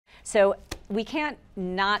So we can't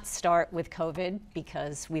not start with COVID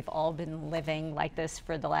because we've all been living like this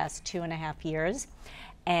for the last 2.5 years.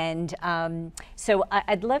 And so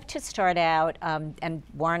I'd love to start out, and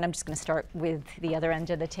Warren, I'm just going to start with the other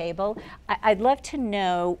end of the table. I'd love to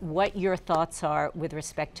know what your thoughts are with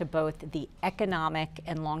respect to both the economic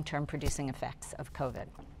and long-term producing effects of COVID.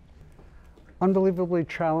 Unbelievably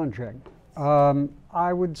challenging.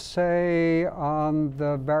 I would say on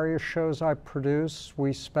the various shows I produce,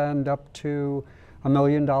 we spend up to $1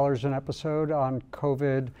 million an episode on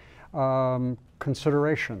COVID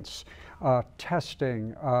considerations.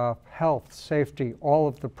 Testing, health, safety, all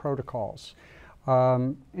of the protocols.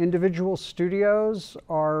 Individual studios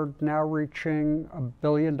are now reaching $1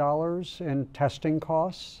 billion in testing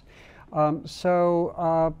costs.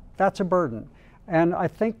 So that's a burden. And I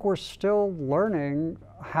think we're still learning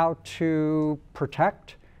how to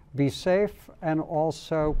protect, be safe, and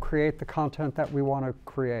also create the content that we want to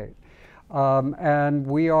create. And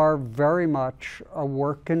we are very much a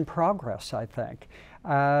work in progress, I think.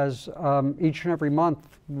 As each and every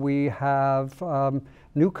month we have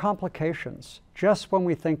new complications, just when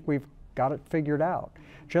we think we've got it figured out.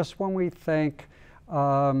 Just when we think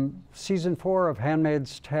season 4 of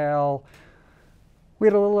Handmaid's Tale, we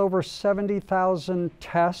had a little over 70,000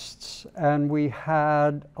 tests and we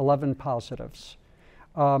had 11 positives.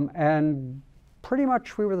 And pretty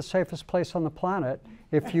much we were the safest place on the planet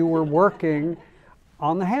if you were working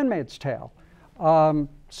on The Handmaid's Tale.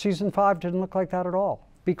 Season 5 didn't look like that at all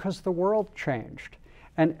because the world changed.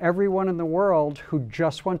 And everyone in the world who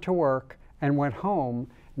just went to work and went home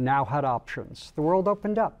now had options. The world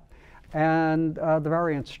opened up and the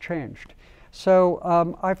variants changed.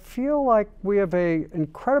 So I feel like we have an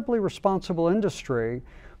incredibly responsible industry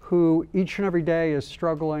who each and every day is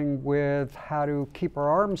struggling with how to keep our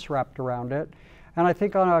arms wrapped around it. And I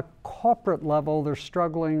think on a corporate level, they're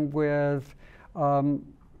struggling with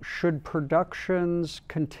should productions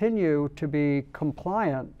continue to be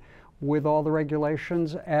compliant with all the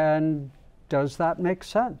regulations, and does that make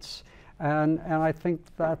sense? And I think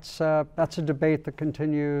that's a debate that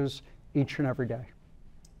continues each and every day.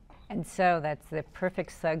 And so that's the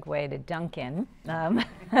perfect segue to Duncan,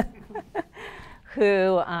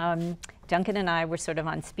 who Duncan and I were sort of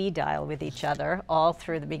on speed dial with each other all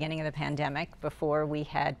through the beginning of the pandemic before we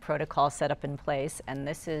had protocols set up in place. And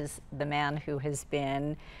this is the man who has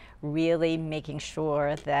been really making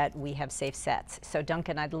sure that we have safe sets. So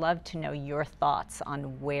Duncan, I'd love to know your thoughts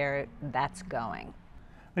on where that's going.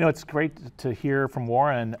 You know, it's great to hear from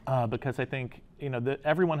Warren because I think, you know, that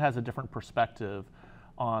everyone has a different perspective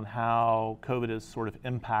on how COVID has sort of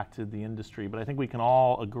impacted the industry. But I think we can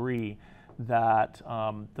all agree that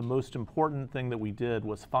the most important thing that we did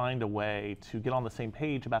was find a way to get on the same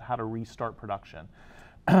page about how to restart production.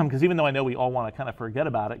 Because even though I know we all want to kind of forget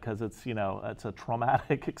about it because it's, you know, it's a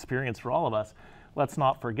traumatic experience for all of us, let's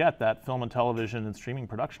not forget that film and television and streaming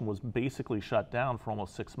production was basically shut down for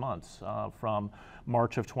almost 6 months, from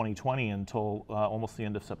March of 2020 until almost the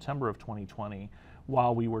end of September of 2020,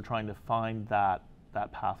 while we were trying to find that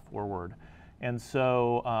path forward. And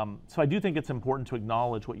so, so I do think it's important to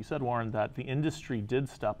acknowledge what you said, Warren, that the industry did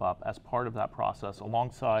step up as part of that process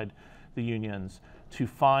alongside the unions to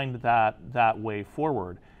find that way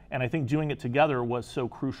forward. And I think doing it together was so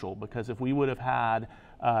crucial because if we would have had,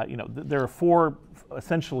 you know, there are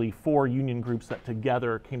essentially four union groups that came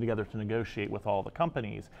together to negotiate with all the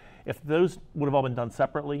companies. If those would have all been done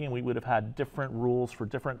separately and we would have had different rules for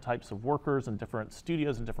different types of workers and different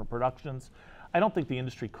studios and different productions, I don't think the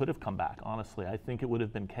industry could have come back, honestly. I think it would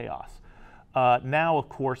have been chaos. Now, of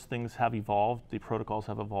course, things have evolved, the protocols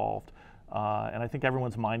have evolved, and I think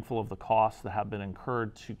everyone's mindful of the costs that have been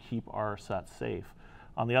incurred to keep our sets safe.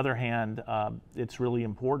 On the other hand, it's really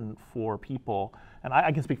important for people, and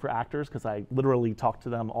I can speak for actors because I literally talk to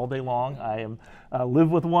them all day long. I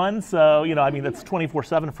live with one, so you know, I mean, it's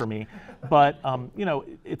 24/7 for me. But you know,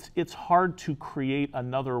 it's hard to create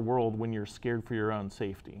another world when you're scared for your own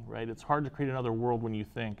safety, right? It's hard to create another world when you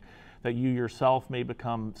think that you yourself may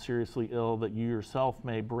become seriously ill, that you yourself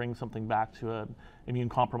may bring something back to an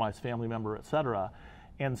immune-compromised family member, et cetera.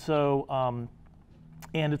 And so,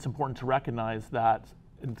 and it's important to recognize that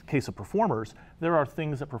in the case of performers, there are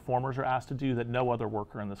things that performers are asked to do that no other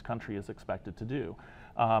worker in this country is expected to do.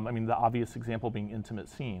 I mean, the obvious example being intimate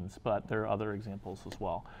scenes, but there are other examples as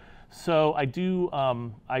well. So I do,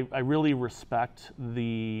 I really respect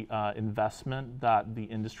the investment that the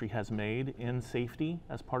industry has made in safety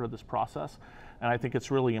as part of this process. And I think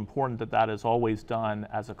it's really important that that is always done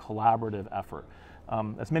as a collaborative effort.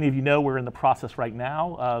 As many of you know, we're in the process right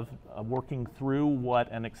now of working through what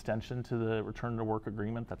an extension to the return to work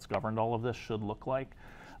agreement that's governed all of this should look like.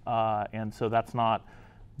 and so that's not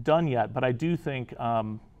done yet. But I do think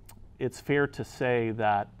it's fair to say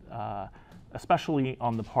that, especially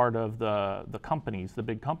on the part of the companies, the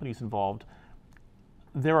big companies involved,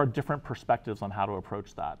 there are different perspectives on how to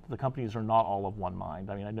approach that. The companies are not all of one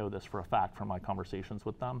mind. I mean, I know this for a fact from my conversations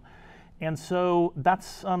with them. And so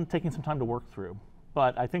that's taking some time to work through.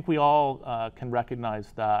 But I think we all can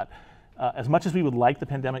recognize that as much as we would like the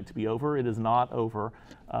pandemic to be over, it is not over.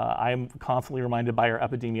 I'm constantly reminded by our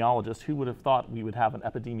epidemiologist, who would have thought we would have an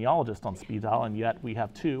epidemiologist on speed dial, and yet we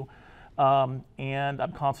have two. And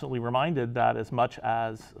I'm constantly reminded that as much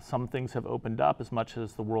as some things have opened up, as much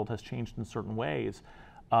as the world has changed in certain ways,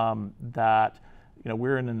 that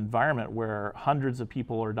we're in an environment where hundreds of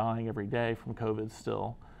people are dying every day from COVID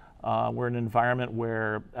still. We're in an environment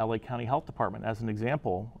where LA County Health Department, as an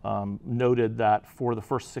example, noted that for the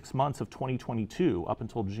first 6 months of 2022, up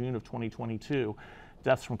until June of 2022,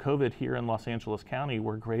 deaths from COVID here in Los Angeles County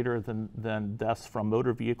were greater than deaths from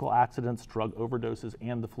motor vehicle accidents, drug overdoses,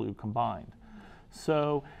 and the flu combined.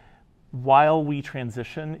 So while we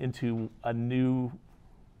transition into a new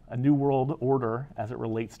world order as it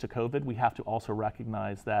relates to COVID, we have to also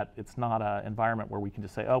recognize that it's not an environment where we can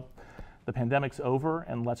just say, oh, the pandemic's over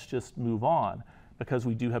and let's just move on, because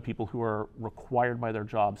we do have people who are required by their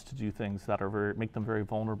jobs to do things that make them very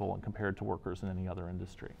vulnerable and compared to workers in any other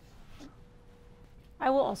industry.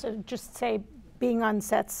 I will also just say, being on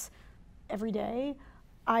sets every day,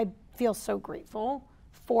 I feel so grateful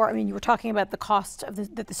for, I mean, you were talking about the cost of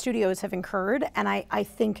that the studios have incurred, and I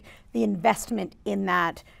think the investment in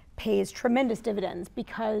that pays tremendous dividends,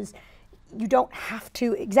 because you don't have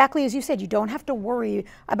to, exactly as you said, you don't have to worry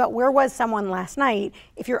about where was someone last night.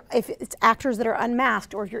 If it's actors that are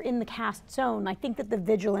unmasked, or if you're in the cast zone, I think that the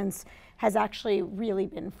vigilance has actually really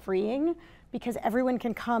been freeing, because everyone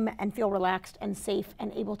can come and feel relaxed and safe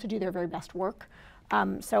and able to do their very best work.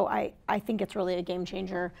 So I think it's really a game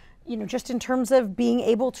changer, just in terms of being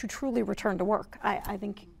able to truly return to work. I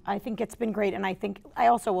think it's been great, and I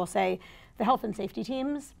also will say the health and safety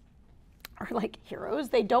teams are like heroes.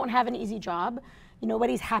 They don't have an easy job.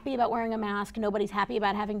 Nobody's happy about wearing a mask. Nobody's happy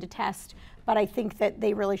about having to test. But I think that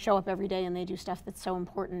they really show up every day and they do stuff that's so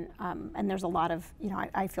important. And there's a lot of,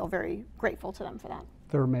 I feel very grateful to them for that.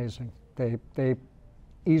 They're amazing. They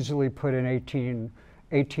easily put in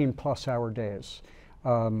 18 plus hour days.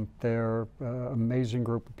 They're an amazing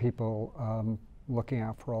group of people looking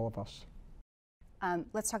out for all of us.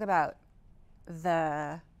 Let's talk about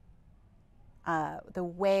the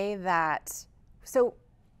way that, so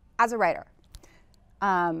as a writer,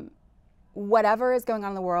 whatever is going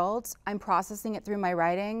on in the world, I'm processing it through my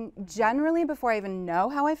writing, generally before I even know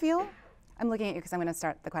how I feel. I'm looking at you because I'm going to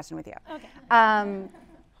start the question with you. Okay.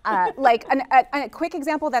 Like a quick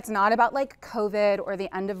example that's not about like COVID or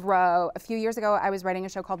the end of Roe. A few years ago, I was writing a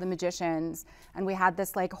show called The Magicians, and we had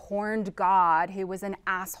this like horned god who was an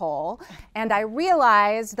asshole. And I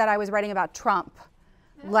realized that I was writing about Trump.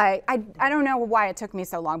 Like, I don't know why it took me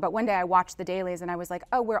so long, but one day I watched the dailies and I was like,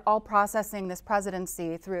 oh, we're all processing this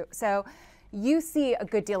presidency through. So you see a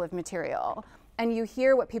good deal of material and you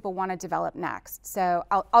hear what people want to develop next. So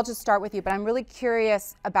I'll just start with you, but I'm really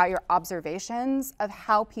curious about your observations of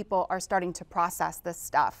how people are starting to process this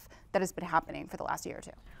stuff that has been happening for the last year or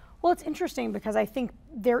two. Well, it's interesting because I think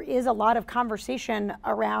there is a lot of conversation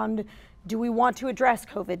around, do we want to address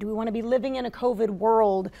COVID? Do we want to be living in a COVID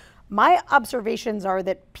world? My observations are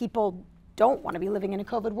that people don't want to be living in a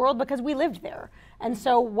COVID world because we lived there. And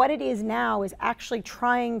so what it is now is actually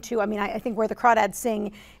trying to, I think Where the Crawdads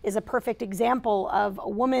Sing is a perfect example of a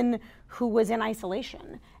woman who was in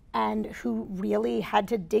isolation and who really had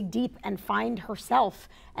to dig deep and find herself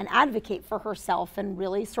and advocate for herself and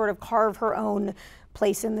really sort of carve her own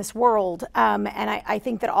place in this world. And I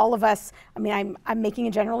think that all of us, I'm making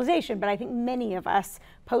a generalization, but I think many of us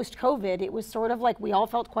post-COVID, it was sort of like we all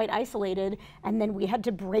felt quite isolated, and then we had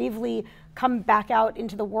to bravely come back out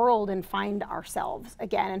into the world and find ourselves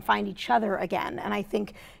again and find each other again. And I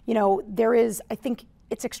think, I think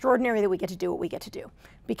it's extraordinary that we get to do what we get to do,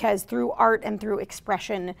 because through art and through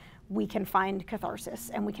expression, we can find catharsis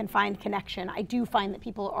and we can find connection. I do find that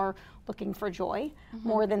people are looking for joy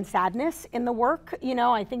more than sadness in the work.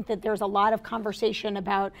 I think that there's a lot of conversation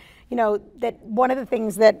about, that one of the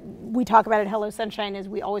things that we talk about at Hello Sunshine is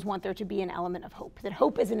we always want there to be an element of hope, that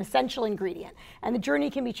hope is an essential ingredient. And the journey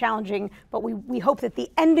can be challenging, but we hope that the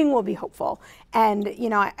ending will be hopeful. And,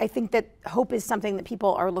 I think that hope is something that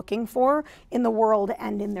people are looking for in the world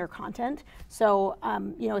and in their content. So,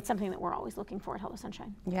 it's something that we're always looking for at Hello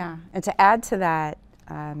Sunshine. Yeah, and to add to that,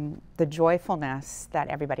 the joyfulness that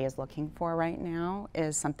everybody is looking for right now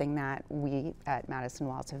is something that we at Madison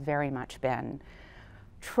Walls have very much been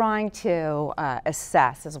trying to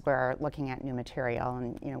assess as we're looking at new material,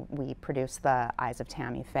 and we produced the Eyes of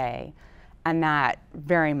Tammy Faye, and that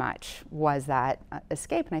very much was that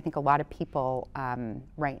escape. And I think a lot of people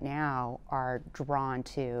right now are drawn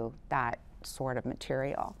to that sort of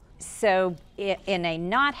material. So in a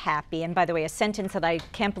not happy, and by the way, a sentence that I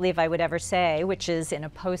can't believe I would ever say, which is in a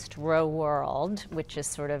post-Roe world, which is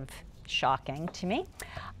sort of shocking to me,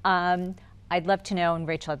 I'd love to know, and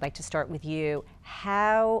Rachel, I'd like to start with you,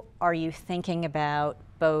 how are you thinking about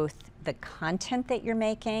both the content that you're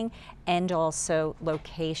making and also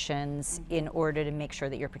locations in order to make sure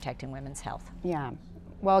that you're protecting women's health? Yeah.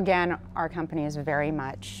 Well, again, our company is very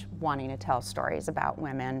much wanting to tell stories about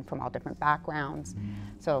women from all different backgrounds.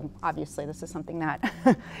 So obviously this is something that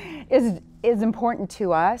is important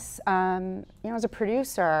to us. As a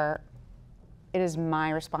producer, it is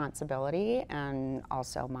my responsibility and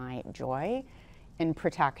also my joy in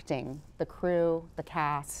protecting the crew, the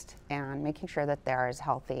cast, and making sure that they're as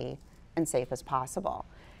healthy and safe as possible.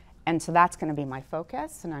 And so that's going to be my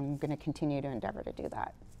focus, and I'm going to continue to endeavor to do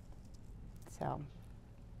that. So.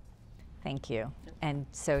 Thank you. And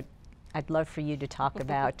so I'd love for you to talk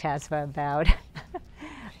about, Tasva, about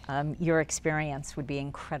your experience would be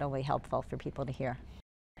incredibly helpful for people to hear.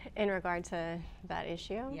 In regard to that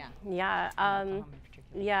issue? Yeah.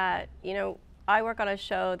 Yeah, I work on a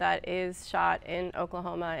show that is shot in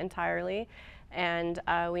Oklahoma entirely, and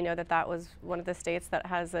we know that that was one of the states that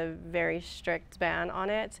has a very strict ban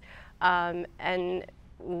on it. And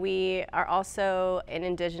we are also an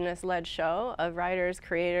indigenous-led show of writers,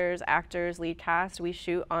 creators, actors, lead cast. We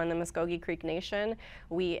shoot on the Muskogee Creek Nation.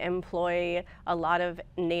 We employ a lot of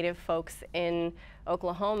Native folks in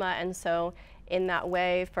Oklahoma, and so in that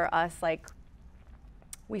way, for us, like,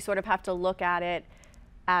 we sort of have to look at it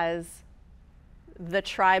as the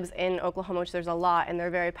tribes in Oklahoma, which there's a lot, and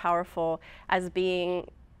they're very powerful, as being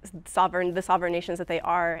sovereign, the sovereign nations that they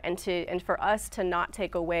are, and for us to not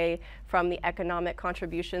take away from the economic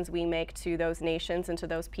contributions we make to those nations and to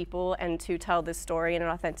those people, and to tell this story in an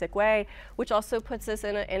authentic way, which also puts us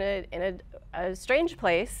in a strange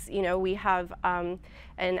place. We have an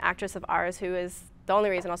actress of ours who is, the only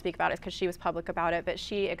reason I'll speak about it is because she was public about it, but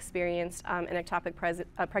she experienced an ectopic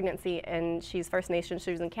pregnancy, and she's First Nation, she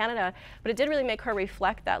was in Canada, but it did really make her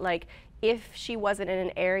reflect that, like, if she wasn't in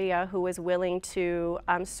an area who was willing to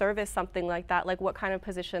service something like that, like, what kind of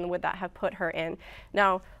position would that have put her in?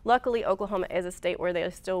 Now, luckily, Oklahoma is a state where they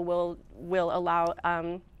still will allow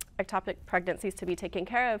ectopic pregnancies to be taken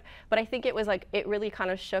care of, but I think it was like, it really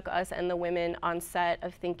kind of shook us and the women on set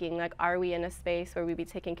of thinking, like, are we in a space where we'd be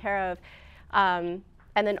taken care of?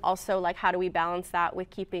 And then also, like, how do we balance that with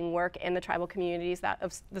keeping work in the tribal communities, that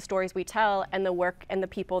of the stories we tell, and the work and the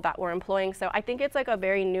people that we're employing? So I think it's like a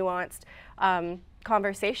very nuanced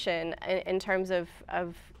conversation in terms of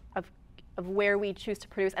where we choose to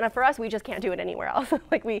produce. And for us, we just can't do it anywhere else.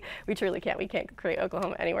 Like, we truly can't. We can't create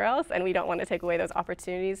Oklahoma anywhere else, and we don't want to take away those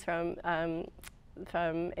opportunities from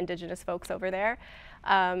indigenous folks over there.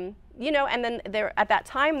 And then there, at that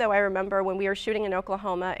time, though, I remember when we were shooting in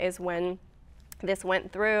Oklahoma is when this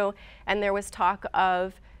went through, and there was talk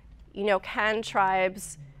of, can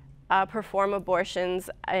tribes perform abortions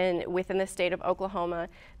within the state of Oklahoma?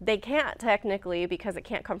 They can't technically, because it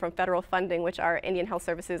can't come from federal funding, which our Indian Health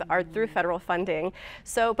Services are through federal funding.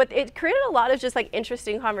 So, but it created a lot of just like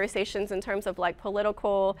interesting conversations in terms of like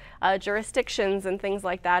political jurisdictions and things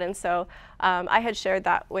like that. And so I had shared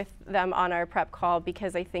that with them on our prep call,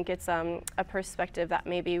 because I think it's a perspective that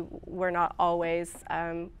maybe we're not always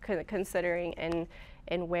considering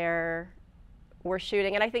in where we're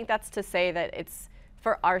shooting. And I think that's to say that it's,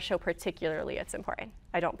 for our show particularly, it's important.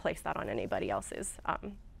 I don't place that on anybody else's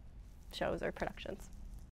shows or productions.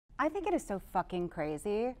 I think it is so fucking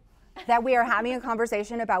crazy that we are having a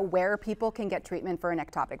conversation about where people can get treatment for an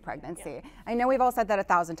ectopic pregnancy. Yeah. I know we've all said that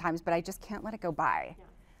 1,000 times, but I just can't let it go by.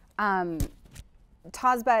 Yeah.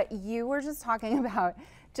 Tasva, you were just talking about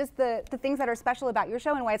just the things that are special about your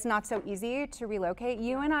show and why it's not so easy to relocate.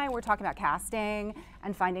 You and I were talking about casting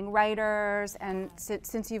and finding writers, and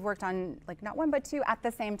since you've worked on like not one but two at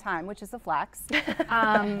the same time, which is a flex.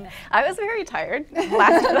 I was very tired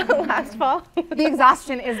last fall. The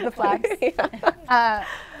exhaustion is the flex. Yeah.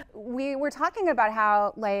 We were talking about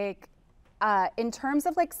how, like, in terms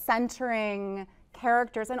of like centering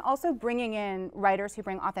characters and also bringing in writers who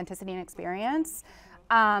bring authenticity and experience,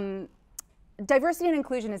 diversity and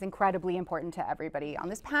inclusion is incredibly important to everybody on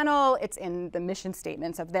this panel. It's in the mission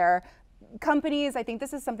statements of their companies. I think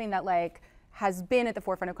this is something that like has been at the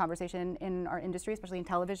forefront of conversation in our industry, especially in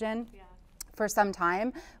television, for some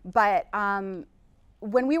time. But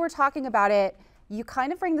when we were talking about it, you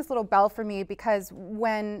kind of ring this little bell for me because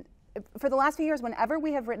for the last few years, whenever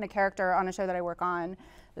we have written a character on a show that I work on,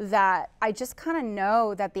 that I just kind of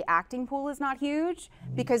know that the acting pool is not huge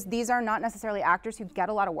because these are not necessarily actors who get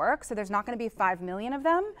a lot of work, so there's not going to be 5 million of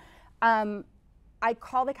them. I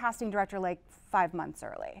call the casting director like 5 months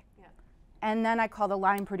early. Yeah. And then I call the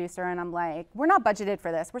line producer and I'm like, we're not budgeted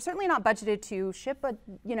for this. We're certainly not budgeted to ship a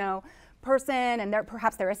person and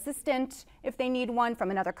perhaps their assistant if they need one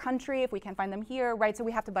from another country, if we can't find them here, right? So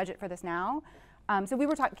we have to budget for this now. So we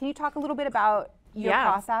were talking, can you talk a little bit about your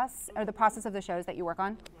process or the process of the shows that you work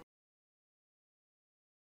on?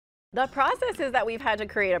 The process is that we've had to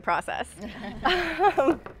create a process.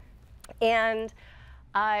 And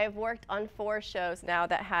I've worked on 4 shows now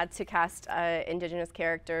that had to cast Indigenous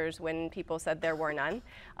characters when people said there were none,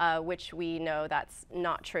 which we know that's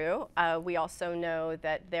not true. We also know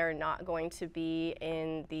that they're not going to be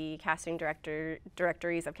in the casting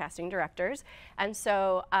directories of casting directors. And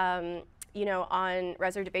so, on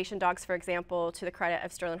Reservation Dogs, for example, to the credit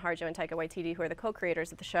of Sterling Harjo and Taika Waititi, who are the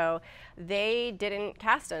co-creators of the show, they didn't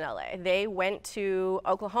cast in LA. They went to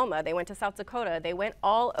Oklahoma, they went to South Dakota, they went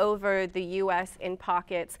all over the US in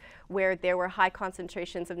pockets where there were high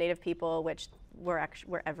concentrations of Native people, which were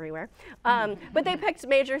everywhere. But they picked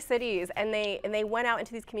major cities and they went out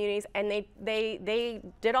into these communities and they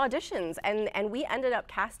did auditions and we ended up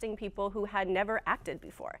casting people who had never acted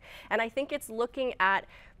before. And I think it's looking at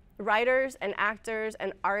writers and actors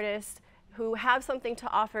and artists who have something to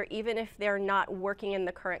offer even if they're not working in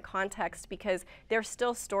the current context because they're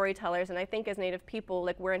still storytellers. And I think as Native people,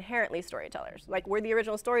 like, we're inherently storytellers. Like, we're the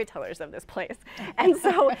original storytellers of this place. And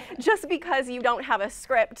so just because you don't have a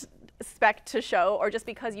script spec to show or just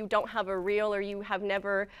because you don't have a reel or you have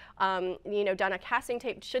never done a casting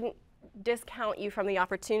tape shouldn't discount you from the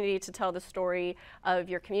opportunity to tell the story of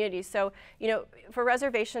your community. So, for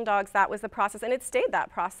Reservation Dogs, that was the process, and it stayed that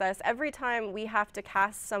process. Every time we have to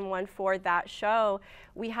cast someone for that show,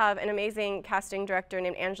 we have an amazing casting director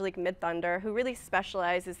named Angelique Midthunder who really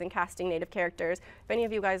specializes in casting Native characters. If any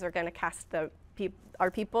of you guys are going to cast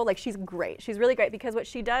our people, like, she's great. She's really great because what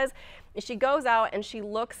she does is she goes out and she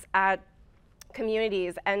looks at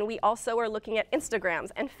communities, and we also are looking at Instagrams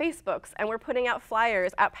and Facebooks, and we're putting out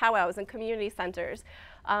flyers at powwows and community centers.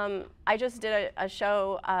 I just did a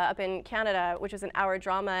show up in Canada, which was an hour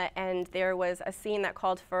drama, and there was a scene that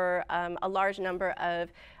called for a large number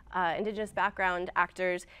of Indigenous background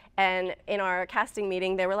actors, and in our casting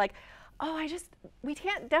meeting, they were like, oh, we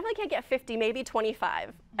definitely can't get 50, maybe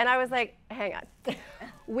 25. And I was like, hang on.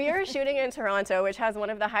 We're shooting in Toronto, which has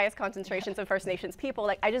one of the highest concentrations of First Nations people.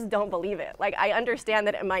 Like, I just don't believe it. Like, I understand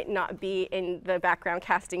that it might not be in the background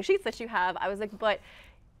casting sheets that you have. I was like, but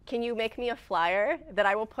can you make me a flyer that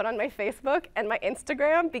I will put on my Facebook and my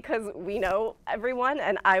Instagram, because we know everyone,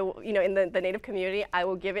 and I, in the Native community, I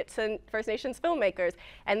will give it to First Nations filmmakers.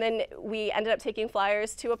 And then we ended up taking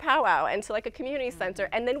flyers to a powwow and to like a community center,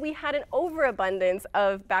 and then we had an overabundance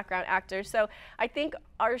of background actors. So I think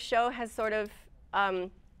our show has sort of,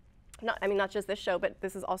 not just this show, but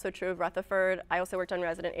this is also true of Rutherford. I also worked on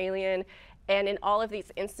Resident Alien, and in all of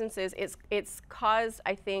these instances, it's caused,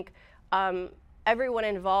 I think, everyone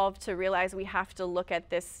involved to realize we have to look at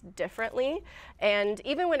this differently. And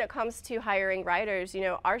even when it comes to hiring writers,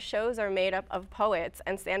 our shows are made up of poets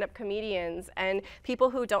and stand-up comedians and people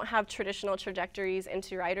who don't have traditional trajectories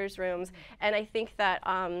into writers' rooms. And I think that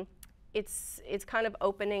it's kind of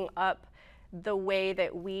opening up the way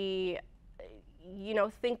that we,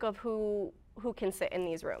 think of who can sit in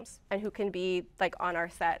these rooms and who can be like on our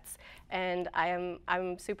sets. And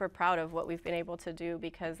I'm super proud of what we've been able to do,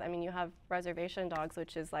 because you have Reservation Dogs,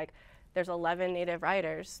 which is like, there's 11 Native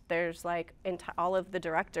writers, there's like all of the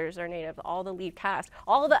directors are Native, all the lead cast,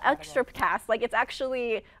 all the extra cast. Like, it's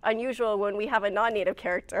actually unusual when we have a non-Native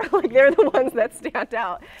character. Like, they're the ones that stand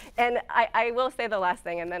out. And I will say the last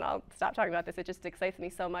thing, and then I'll stop talking about this, it just excites me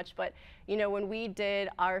so much. But when we did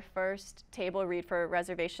our first table read for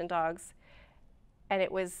Reservation Dogs, and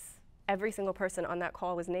it was every single person on that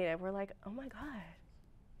call was Native, we're like, oh my God.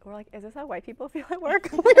 We're like, is this how white people feel at work?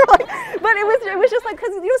 But it was just like,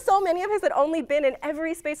 because so many of us had only been in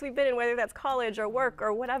every space we've been in, whether that's college or work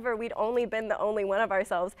or whatever, we'd only been the only one of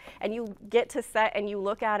ourselves. And you get to set and you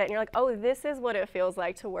look at it and you're like, oh, this is what it feels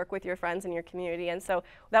like to work with your friends in your community. And so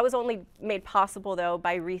that was only made possible, though,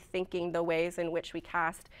 by rethinking the ways in which we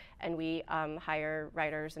cast and we hire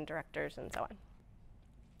writers and directors and so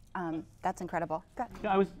on. That's incredible. Yeah,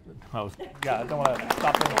 I don't want to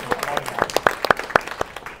stop them.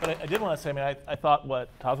 But I did want to say, I thought what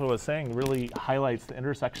Tazwa was saying really highlights the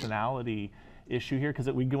intersectionality issue here, because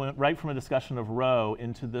we went right from a discussion of Roe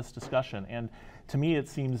into this discussion. And to me, it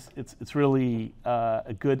seems it's really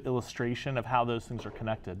a good illustration of how those things are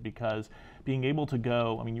connected, because being able to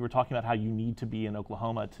go, I mean, you were talking about how you need to be in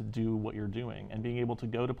Oklahoma to do what you're doing, and being able to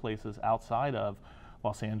go to places outside of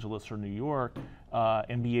Los Angeles or New York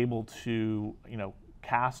and be able to,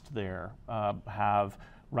 cast there, have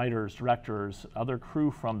writers, directors, other crew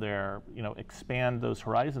from there, expand those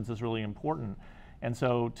horizons is really important. And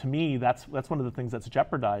so to me, that's one of the things that's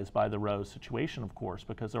jeopardized by the Roe situation, of course,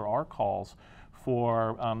 because there are calls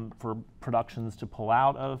for productions to pull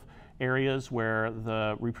out of areas where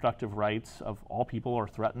the reproductive rights of all people are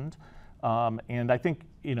threatened. And I think,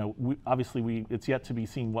 obviously it's yet to be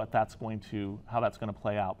seen how that's going to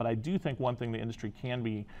play out. But I do think one thing the industry can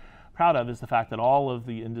be proud of is the fact that all of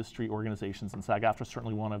the industry organizations, and SAG-AFTRA is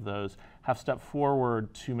certainly one of those, have stepped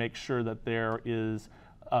forward to make sure that there is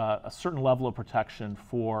a certain level of protection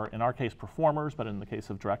for, in our case, performers, but in the case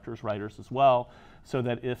of directors, writers as well, so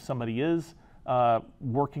that if somebody is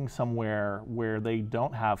working somewhere where they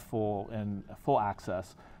don't have full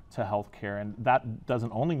access to health care, and that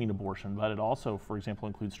doesn't only mean abortion, but it also, for example,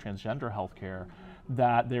 includes transgender health care,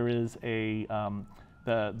 that there is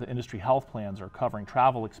the industry health plans are covering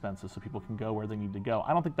travel expenses so people can go where they need to go.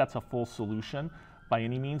 I don't think that's a full solution by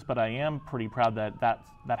any means, but I am pretty proud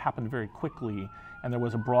that happened very quickly, and there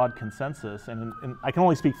was a broad consensus. And I can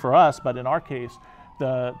only speak for us, but in our case,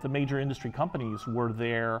 the major industry companies were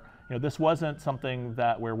there. This wasn't something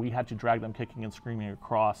where we had to drag them kicking and screaming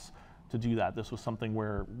across to do that. This was something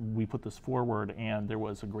where we put this forward, and there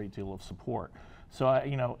was a great deal of support. So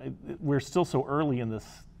we're still so early in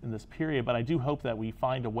this period, but I do hope that we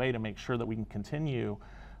find a way to make sure that we can continue,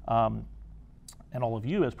 and all of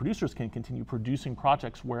you as producers can continue producing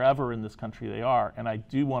projects wherever in this country they are. And I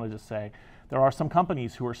do want to just say, there are some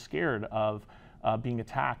companies who are scared of being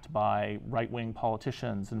attacked by right-wing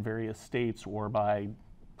politicians in various states or by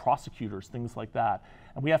prosecutors, things like that.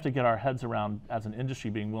 And we have to get our heads around, as an industry,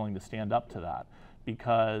 being willing to stand up to that,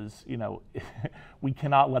 because we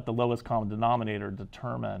cannot let the lowest common denominator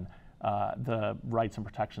determine the rights and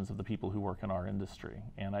protections of the people who work in our industry.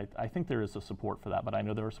 And I think there is a support for that, but I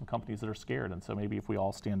know there are some companies that are scared, and so maybe if we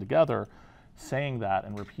all stand together saying that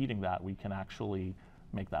and repeating that, we can actually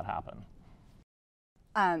make that happen.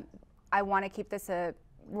 I want to keep this a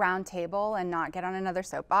round table and not get on another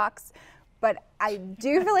soapbox, but I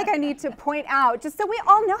do feel like I need to point out, just so we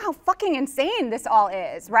all know how fucking insane this all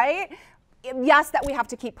is, right? Yes, that we have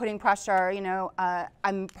to keep putting pressure.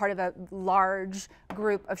 I'm part of a large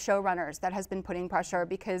group of showrunners that has been putting pressure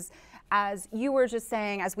because, as you were just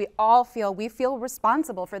saying, as we all feel, we feel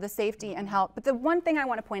responsible for the safety and health. But the one thing I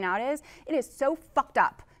want to point out is, it is so fucked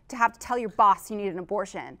up to have to tell your boss you need an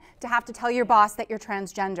abortion, to have to tell your boss that you're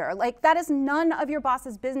transgender. Like, that is none of your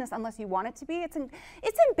boss's business unless you want it to be. It's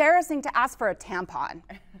embarrassing to ask for a tampon,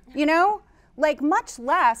 Like, much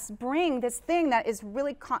less bring this thing that is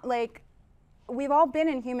really, we've all been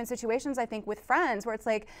in human situations, I think, with friends where it's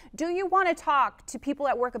like, do you want to talk to people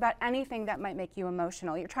at work about anything that might make you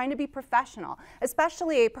emotional? You're trying to be professional,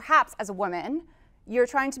 especially perhaps as a woman. You're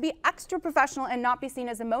trying to be extra professional and not be seen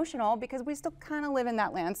as emotional, because we still kind of live in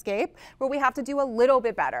that landscape where we have to do a little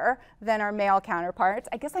bit better than our male counterparts.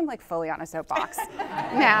 I guess I'm like fully on a soapbox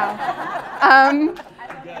now.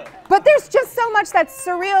 But there's just so much that's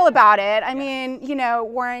surreal about it. I mean,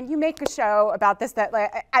 Warren, you make a show about this that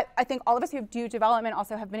I think all of us who do development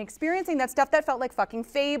also have been experiencing that stuff that felt like fucking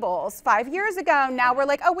fables 5 years ago. Now we're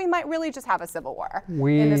like, oh, we might really just have a civil war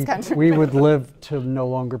in this country. We would live to no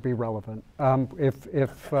longer be relevant.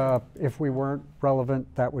 If we weren't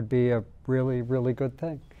relevant, that would be a really, really good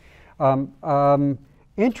thing.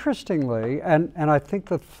 Interestingly, and I think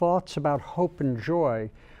the thoughts about hope and joy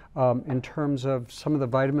in terms of some of the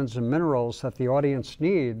vitamins and minerals that the audience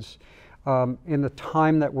needs in the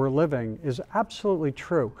time that we're living is absolutely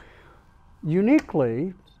true.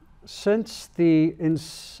 Uniquely, since the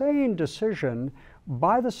insane decision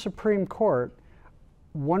by the Supreme Court,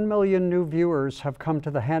 1 million new viewers have come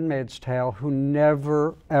to The Handmaid's Tale who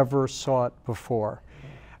never, ever saw it before.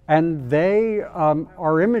 And they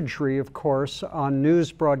are imagery, of course, on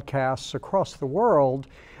news broadcasts across the world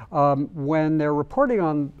when they're reporting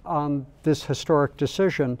on this historic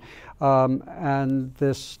decision and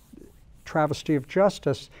this travesty of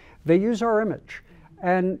justice. They use our image.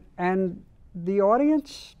 And the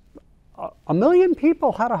audience, 1 million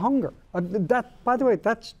people had a hunger. That, by the way,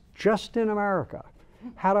 that's just in America.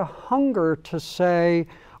 Had a hunger to say,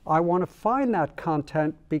 I want to find that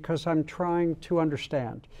content because I'm trying to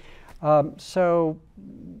understand. And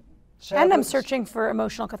I'm searching for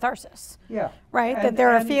emotional catharsis. Yeah. Right? That there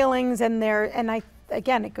are feelings and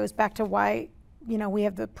again, it goes back to why, we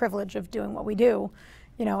have the privilege of doing what we do,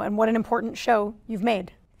 and what an important show you've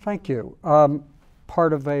made. Thank you.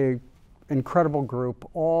 Part of a incredible group,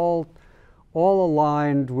 all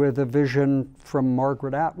aligned with a vision from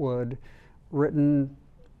Margaret Atwood, written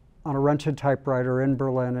on a rented typewriter in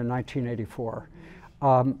Berlin in 1984.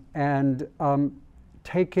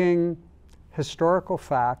 Taking historical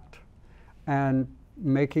fact and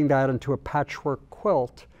making that into a patchwork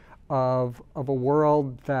quilt of a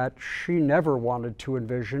world that she never wanted to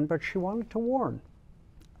envision, but she wanted to warn.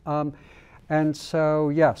 And so,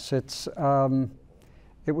 yes, it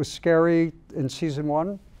was scary in season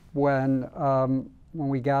 1 when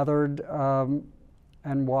we gathered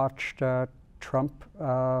and watched Trump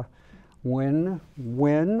win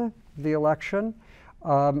the election,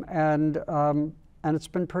 and it's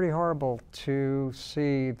been pretty horrible to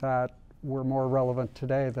see that we're more relevant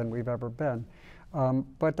today than we've ever been.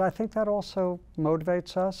 But I think that also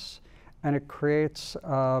motivates us, and it creates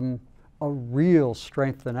a real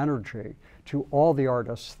strength and energy to all the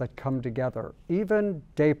artists that come together, even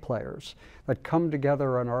day players that come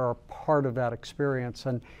together and are a part of that experience.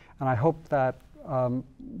 And I hope that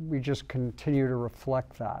we just continue to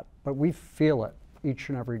reflect that. But we feel it each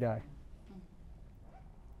and every day.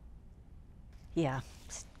 Yeah,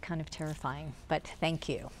 it's kind of terrifying, but thank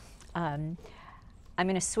you. I'm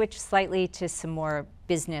going to switch slightly to some more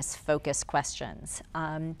business-focused questions.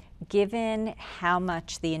 Given how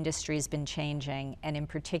much the industry has been changing, and in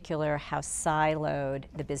particular how siloed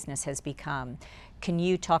the business has become, can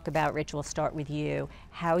you talk about, Rich, we'll start with you,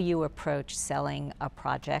 how you approach selling a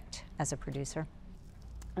project as a producer?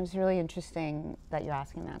 It's really interesting that you're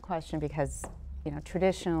asking that question because,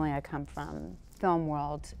 traditionally I come from film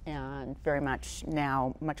world and very much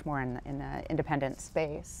now much more in the independent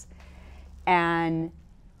space. And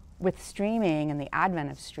with streaming and the advent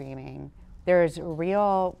of streaming, there's a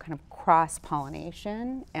real kind of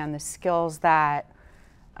cross-pollination, and the skills that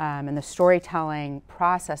and the storytelling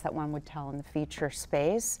process that one would tell in the feature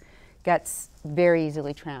space gets very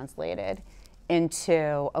easily translated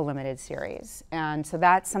into a limited series. And so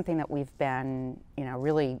that's something that we've been,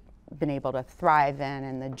 really been able to thrive in,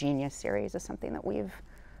 and the Genius series is something that we've,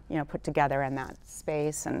 put together in that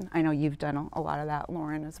space. And I know you've done a lot of that,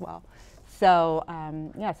 Lauren, as well. So,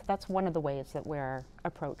 so that's one of the ways that we're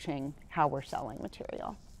approaching how we're selling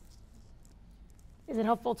material. Is it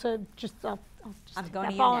helpful to just, I'll just I'm take going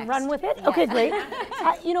that to ball you and next. run with it? Yeah. Okay, great.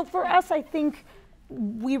 For us, I think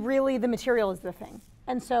the material is the thing.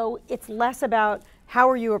 And so it's less about how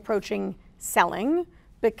are you approaching selling,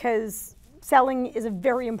 because selling is a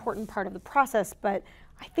very important part of the process, but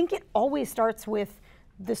I think it always starts with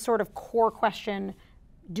this sort of core question,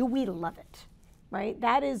 do we love it, right?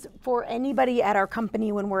 That is, for anybody at our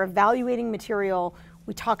company, when we're evaluating material,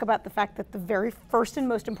 we talk about the fact that the very first and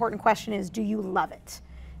most important question is, do you love it?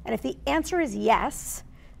 And if the answer is yes,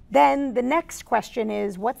 then the next question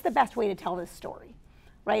is, what's the best way to tell this story,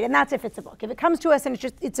 right? And that's if it's a book. If it comes to us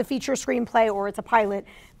and it's a feature screenplay or it's a pilot,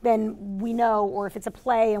 then we know, or if it's a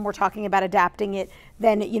play and we're talking about adapting it,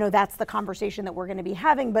 then that's the conversation that we're going to be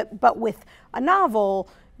having. But with a novel,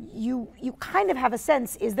 you kind of have a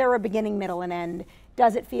sense, is there a beginning, middle, and end?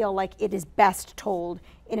 Does it feel like it is best told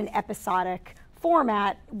in an episodic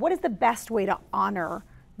format? What is the best way to honor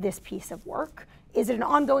this piece of work? Is it an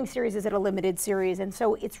ongoing series? Is it a limited series? And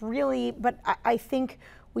so it's really, but I think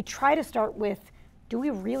we try to start with, do we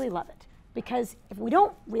really love it? Because if we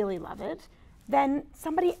don't really love it, then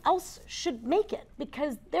somebody else should make it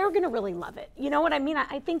because they're going to really love it. You know what I mean?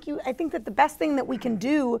 I think that the best thing that we can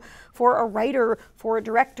do for a writer, for a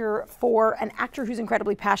director, for an actor who's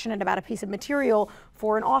incredibly passionate about a piece of material,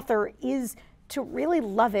 for an author, is to really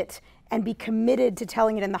love it and be committed to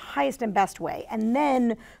telling it in the highest and best way. And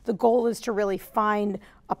then the goal is to really find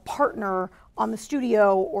a partner on the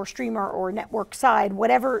studio or streamer or network side,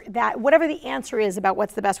 whatever the answer is about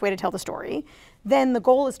what's the best way to tell the story. Then the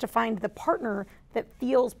goal is to find the partner that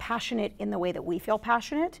feels passionate in the way that we feel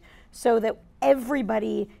passionate, so that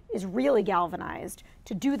everybody is really galvanized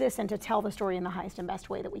to do this and to tell the story in the highest and best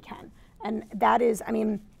way that we can. And that is,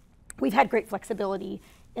 we've had great flexibility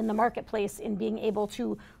in the marketplace in being able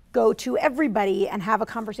to go to everybody and have a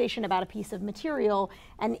conversation about a piece of material.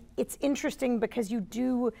 And it's interesting because you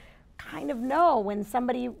do kind of know when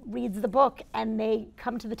somebody reads the book and they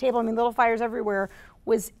come to the table. Little Fires Everywhere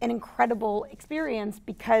was an incredible experience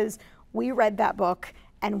because we read that book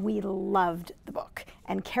and we loved the book.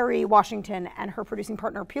 And Kerry Washington and her producing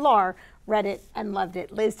partner Pilar read it and loved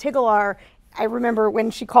it. Liz Tigelaar I remember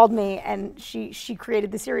when she called me, and she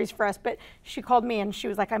created the series for us, but she called me and she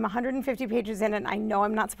was like, I'm 150 pages in and I know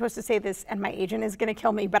I'm not supposed to say this and my agent is gonna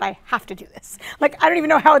kill me, but I have to do this. Like, I don't even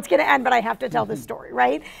know how it's gonna end, but I have to tell this story,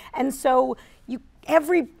 right? And so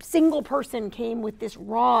every single person came with this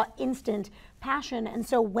raw, instant passion. And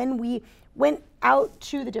so when we went out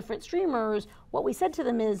to the different streamers, what we said to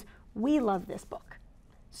them is, we love this book.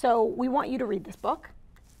 So we want you to read this book.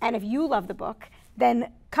 And if you love the book,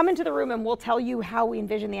 then come into the room and we'll tell you how we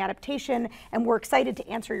envision the adaptation, and we're excited to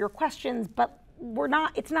answer your questions, but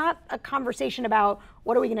it's not a conversation about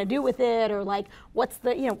what are we gonna do with it, or like, what's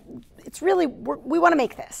the, it's really, we wanna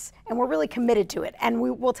make this, and we're really committed to it. And we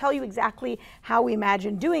will tell you exactly how we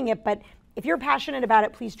imagine doing it, but if you're passionate about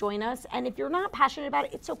it, please join us. And if you're not passionate about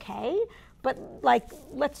it, it's okay. But like,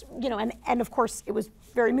 let's, and of course it was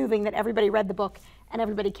very moving that everybody read the book and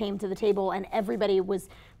everybody came to the table and everybody was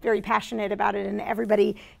very passionate about it and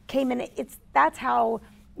everybody came in. That's how,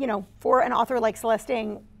 for an author like Celeste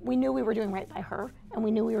Ng, we knew we were doing right by her and we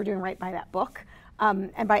knew we were doing right by that book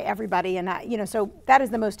and by everybody. And that, so that is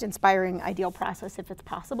the most inspiring, ideal process if it's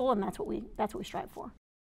possible, and that's what we strive for.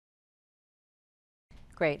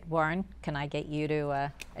 Great. Warren, can I get you to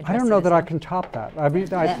address I don't know that I can top that. I mean,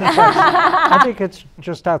 I think it's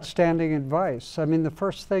just outstanding advice. I mean, the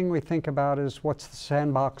first thing we think about is what's the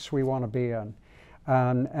sandbox we want to be in?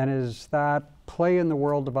 And is that play in the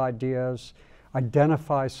world of ideas,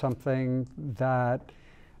 identify something that,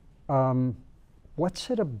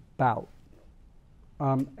 what's it about?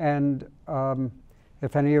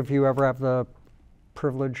 If any of you ever have the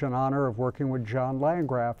privilege and honor of working with John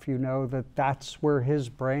Landgraf, you know that that's where his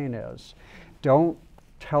brain is. Don't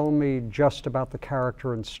tell me just about the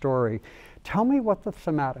character and story. Tell me what the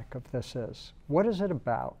thematic of this is. What is it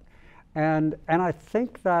about? And I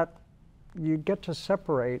think that you get to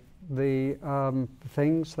separate the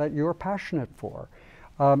things that you're passionate for,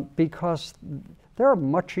 because there are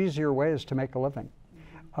much easier ways to make a living.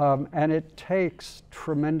 And it takes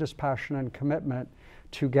tremendous passion and commitment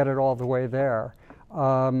to get it all the way there.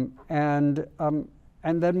 And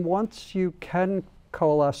then once you can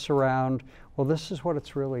coalesce around, well, this is what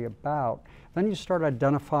it's really about, then you start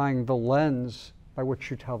identifying the lens by which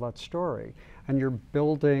you tell that story. And you're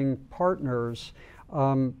building partners.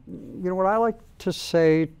 What I like to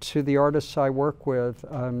say to the artists I work with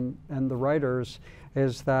and the writers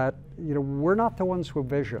is that, we're not the ones with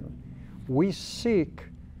vision. We seek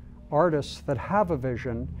artists that have a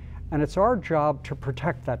vision, and it's our job to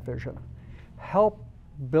protect that vision. Help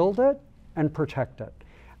build it and protect it.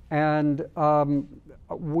 And I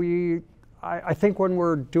think when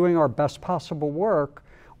we're doing our best possible work,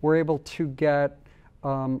 we're able to get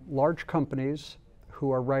large companies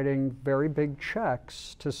who are writing very big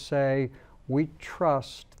checks to say, we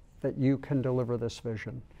trust that you can deliver this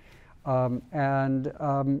vision. And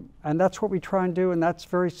that's what we try and do, and that's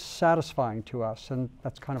very satisfying to us, and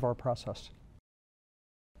that's kind of our process.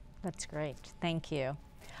 That's great. Thank you.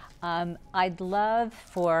 I'd love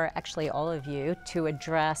for actually all of you to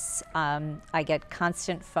address, I get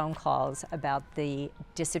constant phone calls about the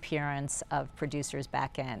disappearance of producers'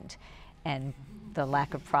 back end and the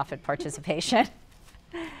lack of profit participation.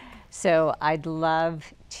 So I'd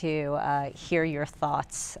love to hear your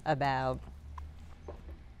thoughts about,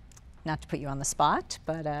 not to put you on the spot,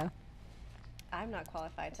 but I'm not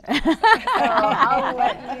qualified to do this. So I'll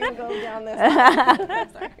let you go down this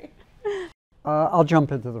path. Sorry. I'll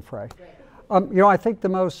jump into the fray. I think the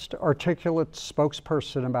most articulate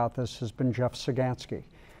spokesperson about this has been Jeff Sagansky.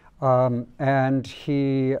 And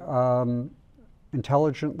he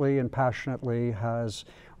intelligently and passionately has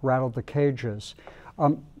rattled the cages.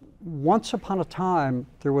 Once upon a time,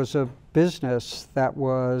 there was a business that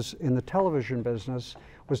was in the television business,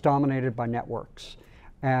 was dominated by networks.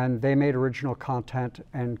 And they made original content,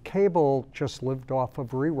 and cable just lived off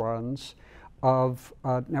of reruns of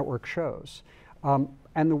network shows.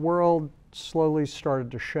 And the world slowly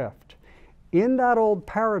started to shift. In that old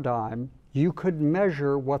paradigm, you could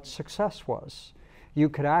measure what success was. You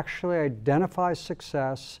could actually identify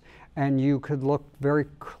success, and you could look very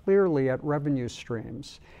clearly at revenue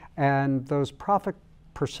streams. And those profit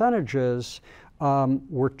percentages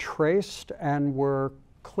were traced and were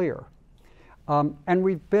clear. And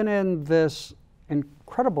we've been in this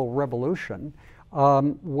incredible revolution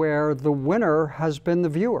where the winner has been the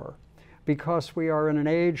viewer, because we are in an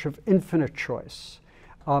age of infinite choice.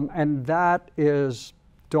 And that is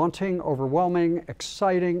daunting, overwhelming,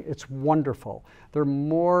 exciting. It's wonderful. There are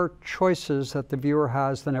more choices that the viewer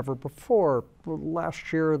has than ever before.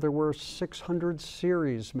 Last year, there were 600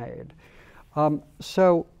 series made.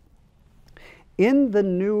 So in the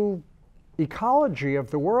new ecology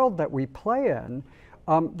of the world that we play in,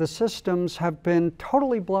 the systems have been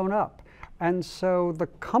totally blown up. And so the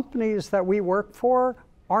companies that we work for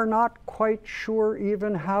are not quite sure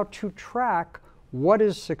even how to track what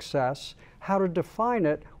is success, how to define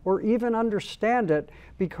it, or even understand it,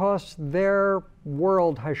 because their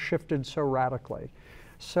world has shifted so radically.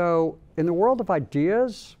 So in the world of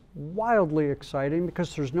ideas, wildly exciting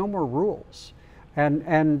because there's no more rules.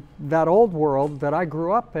 And that old world that I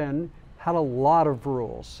grew up in had a lot of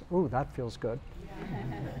rules. Ooh, that feels good.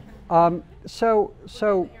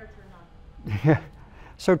 So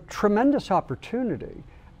tremendous opportunity.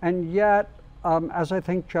 And yet, as I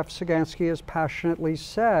think Jeff Sagansky has passionately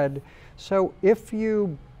said, so if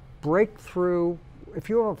you break through, if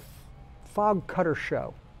you have a fog cutter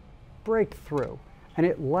show, break through, and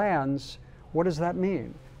it lands, what does that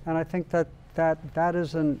mean? And I think that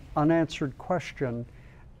is an unanswered question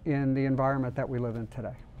in the environment that we live in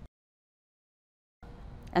today.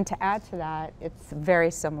 And to add to that, it's very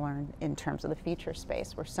similar in terms of the feature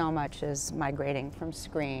space, where so much is migrating from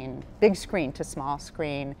screen, big screen to small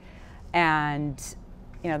screen. And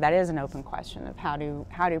that is an open question of how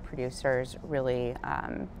do producers really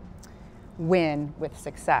win with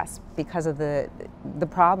success because of the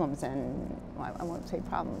problems and, well, I won't say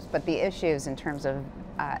problems, but the issues in terms of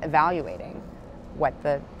evaluating what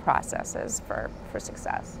the process is for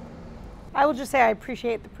success. I will just say I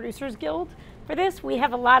appreciate the Producers Guild for this. We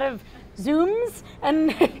have a lot of Zooms,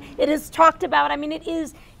 and it is talked about. I mean,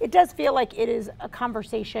 it does feel like it is a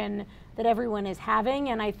conversation that everyone is having,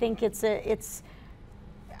 and I think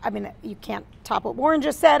I mean, you can't top what Warren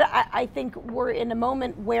just said. I think we're in a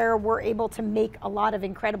moment where we're able to make a lot of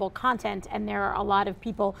incredible content, and there are a lot of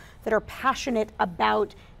people that are passionate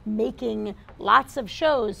about making lots of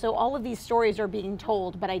shows. So all of these stories are being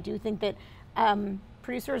told, but I do think that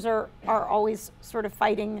producers are always sort of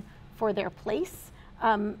fighting for their place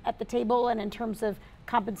at the table, and in terms of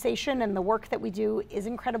compensation, and the work that we do is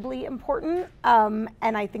incredibly important. And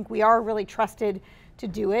I think we are really trusted to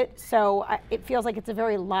do it. So it feels like it's a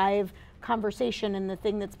very live conversation, and the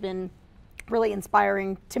thing that's been really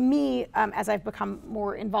inspiring to me as I've become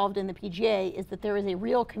more involved in the PGA is that there is a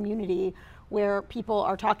real community where people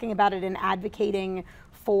are talking about it and advocating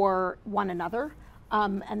for one another.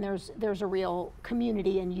 And there's a real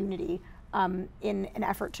community and unity in an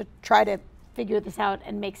effort to try to figure this out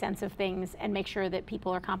and make sense of things and make sure that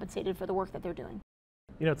people are compensated for the work that they're doing.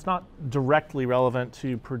 It's not directly relevant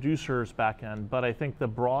to producers back end, but I think the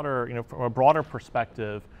broader, from a broader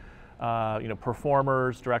perspective,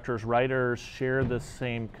 performers, directors, writers share this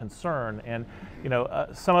same concern. And,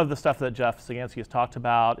 some of the stuff that Jeff Sagansky has talked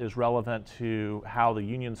about is relevant to how the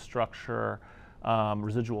union structure,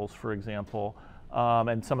 residuals, for example,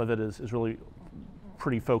 and some of it is really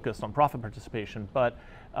pretty focused on profit participation. But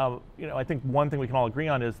I think one thing we can all agree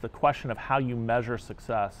on is the question of how you measure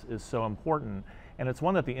success is so important, and it's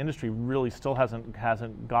one that the industry really still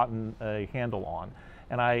hasn't gotten a handle on.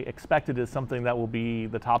 And I expect it is something that will be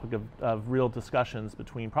the topic of real discussions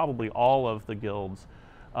between probably all of the guilds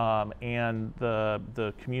and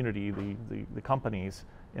the community, the companies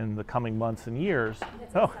in the coming months and years.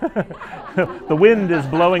 Oh, the wind is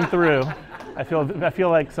blowing through. I feel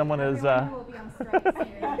like someone is. I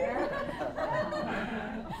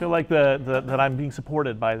feel like that I'm being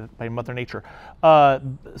supported by Mother Nature.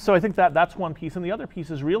 So I think that's one piece, and the other piece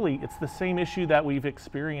is really it's the same issue that we've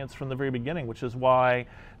experienced from the very beginning, which is why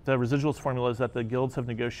the residuals formulas that the guilds have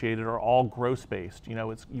negotiated are all gross-based.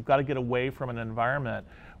 You've got to get away from an environment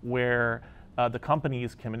where the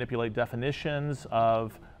companies can manipulate definitions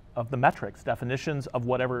of the metrics, definitions of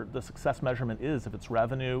whatever the success measurement is, if it's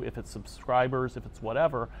revenue, if it's subscribers, if it's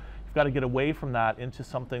whatever. You've got to get away from that into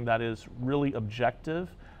something that is really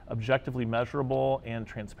objectively measurable and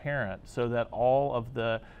transparent, so that all of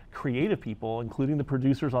the creative people, including the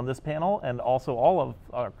producers on this panel and also all of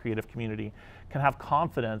our creative community, can have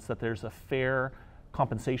confidence that there's a fair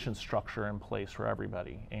compensation structure in place for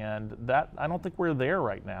everybody. And that, I don't think we're there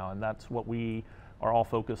right now, and that's what we are all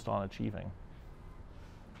focused on achieving.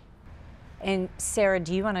 And Sarah,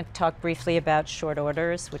 do you want to talk briefly about short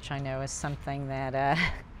orders, which I know is something that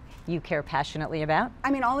you care passionately about? I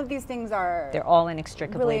mean, all of these things are they're all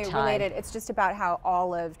inextricably really tied. related. It's just about how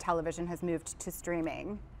all of television has moved to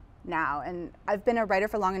streaming now. And I've been a writer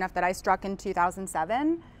for long enough that I struck in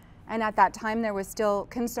 2007. And at that time, there was still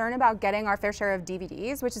concern about getting our fair share of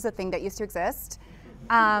DVDs, which is a thing that used to exist.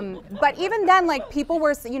 But even then, like, people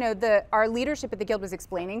were, our leadership at the Guild was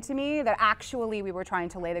explaining to me that actually we were trying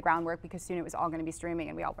to lay the groundwork because soon it was all going to be streaming,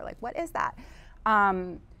 and we all were like, what is that?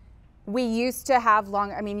 we used to have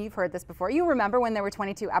long, I mean, you've heard this before. You remember when there were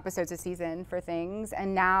 22 episodes a season for things,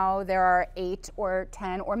 and now there are 8 or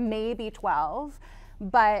 10 or maybe 12.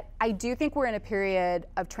 But I do think we're in a period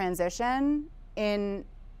of transition in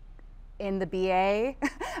the BA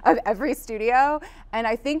of every studio. And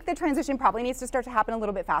I think the transition probably needs to start to happen a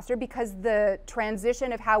little bit faster, because the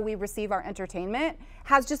transition of how we receive our entertainment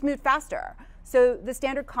has just moved faster. So the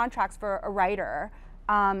standard contracts for a writer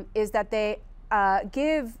is that they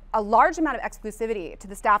give a large amount of exclusivity to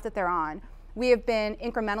the staff that they're on. We have been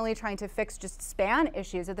incrementally trying to fix just span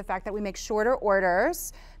issues of the fact that we make shorter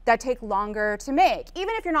orders that take longer to make.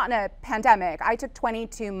 Even if you're not in a pandemic, I took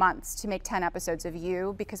 22 months to make 10 episodes of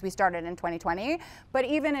You because we started in 2020. But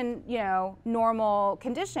even in, you know, normal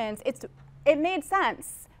conditions, it made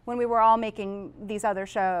sense when we were all making these other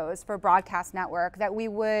shows for broadcast network that we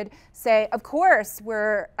would say, of course,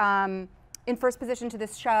 we're in first position to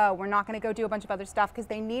this show. We're not going to go do a bunch of other stuff because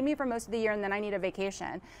they need me for most of the year and then I need a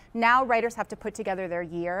vacation. Now writers have to put together their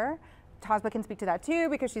year. Tosba can speak to that too,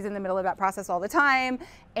 because she's in the middle of that process all the time.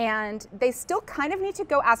 And they still kind of need to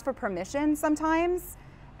go ask for permission sometimes.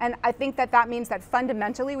 And I think that that means that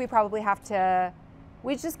fundamentally we probably have to,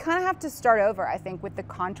 we just kind of have to start over, I think, with the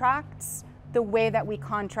contracts, the way that we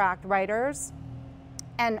contract writers.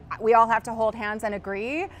 And we all have to hold hands and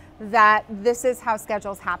agree that this is how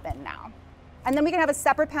schedules happen now. And then we can have a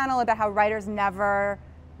separate panel about how writers never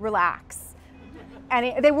relax. And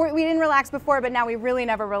we didn't relax before, but now we really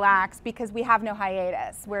never relax because we have no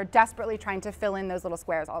hiatus. We're desperately trying to fill in those little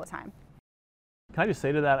squares all the time. Can I just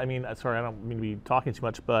say to that, I mean, sorry, I don't mean to be talking too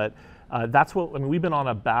much, but that's what, I mean, we've been on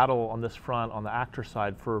a battle on this front on the actor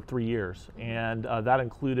side for 3 years. And that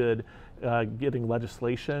included getting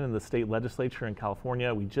legislation in the state legislature in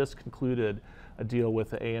California. We just concluded a deal with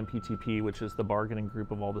the AMPTP, which is the bargaining group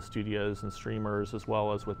of all the studios and streamers, as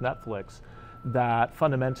well as with Netflix, that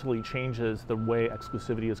fundamentally changes the way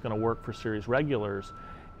exclusivity is going to work for series regulars.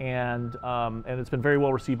 And it's been very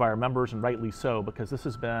well received by our members, and rightly so, because this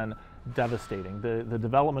has been devastating. The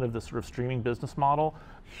development of this sort of streaming business model,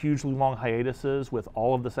 hugely long hiatuses with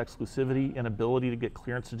all of this exclusivity, inability to get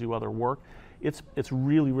clearance to do other work, it's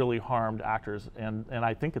really, really harmed actors, and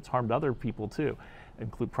I think it's harmed other people too,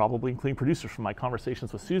 probably including producers from my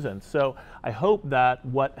conversations with Susan. So I hope that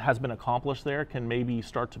what has been accomplished there can maybe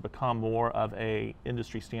start to become more of a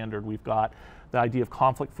industry standard. We've got the idea of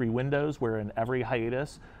conflict-free windows, where in every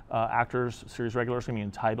hiatus, actors, series regulars can be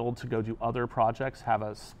entitled to go do other projects, have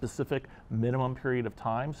a specific minimum period of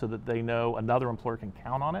time so that they know another employer can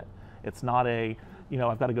count on it. It's not a, you know,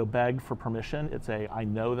 I've got to go beg for permission. It's a, I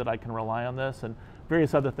know that I can rely on this, and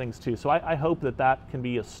various other things too. So I hope that that can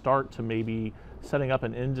be a start to maybe setting up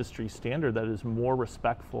an industry standard that is more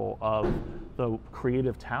respectful of the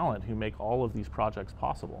creative talent who make all of these projects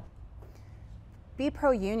possible. Be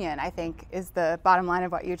pro-union, I think, is the bottom line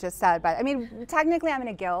of what you just said. But I mean, technically I'm in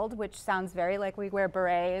a guild, which sounds very like we wear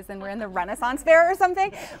berets and we're in the Renaissance fair or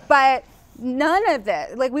something. But none of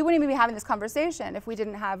this, like, we wouldn't even be having this conversation if we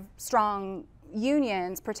didn't have strong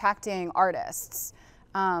unions protecting artists.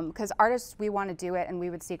 Because artists, we want to do it and we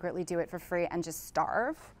would secretly do it for free and just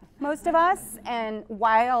starve, most of us. And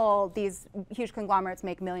while these huge conglomerates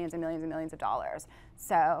make millions and millions and millions of dollars.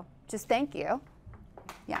 So just thank you.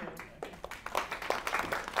 Yeah.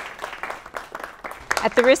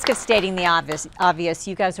 At the risk of stating the obvious,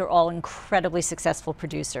 you guys are all incredibly successful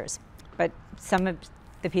producers, but some of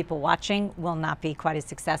the people watching will not be quite as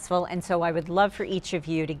successful. And so I would love for each of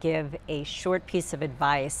you to give a short piece of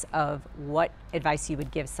advice of what advice you would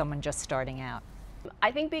give someone just starting out.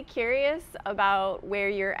 I think be curious about where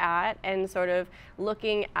you're at and sort of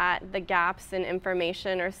looking at the gaps in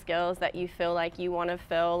information or skills that you feel like you want to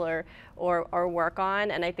fill or work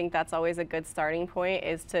on. And I think that's always a good starting point,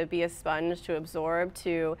 is to be a sponge, to absorb,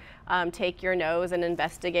 to take your no's and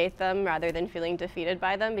investigate them rather than feeling defeated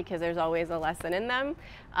by them, because there's always a lesson in them.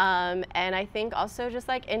 And I think also just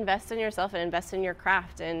like invest in yourself and invest in your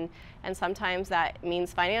craft. And sometimes that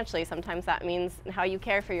means financially, sometimes that means how you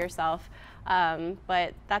care for yourself.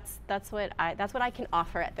 But that's what I can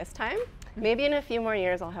offer at this time. Maybe in a few more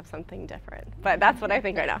years I'll have something different, but that's what I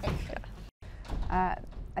think right now. Yeah.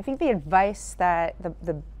 I think the advice that,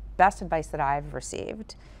 the best advice that I've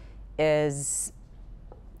received is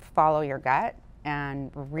follow your gut and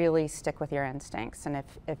really stick with your instincts. And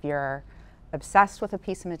if you're obsessed with a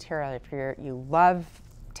piece of material, if you love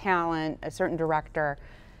talent, a certain director,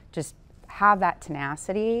 just have that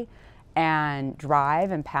tenacity and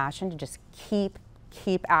drive and passion to just keep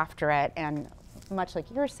after it. And much like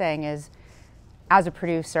you're saying, is as a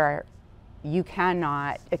producer, you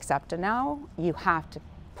cannot accept a no. You have to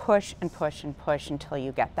push and push and push until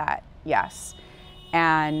you get that yes.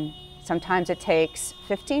 And Sometimes it takes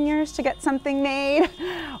 15 years to get something made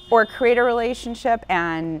or create a relationship,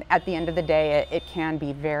 and at the end of the day, it can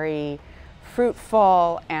be very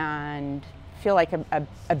fruitful and feel like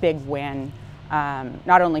a big win,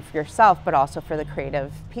 not only for yourself, but also for the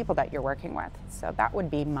creative people that you're working with. So that would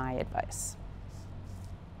be my advice.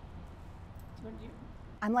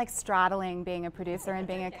 I'm like straddling being a producer and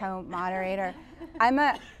being a co-moderator. I'm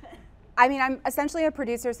essentially a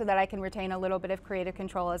producer so that I can retain a little bit of creative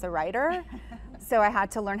control as a writer. So I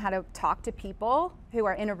had to learn how to talk to people who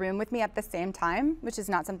are in a room with me at the same time, which is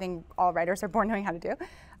not something all writers are born knowing how to do.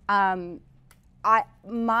 I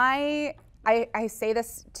say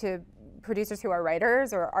this to producers who are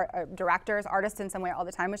writers or directors, artists in some way all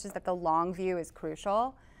the time, which is that the long view is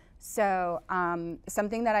crucial. So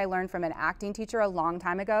something that I learned from an acting teacher a long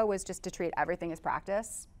time ago was just to treat everything as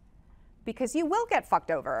practice. Because you will get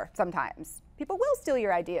fucked over sometimes. People will steal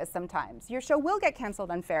your ideas sometimes. Your show will get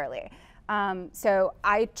canceled unfairly. So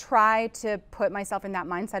I try to put myself in that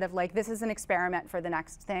mindset of like, this is an experiment for the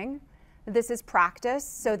next thing. This is practice,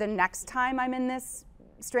 so the next time I'm in this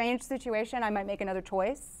strange situation, I might make another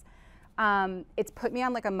choice. It's put me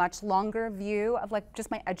on like a much longer view of like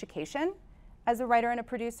just my education as a writer and a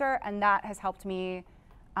producer, and that has helped me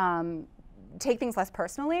take things less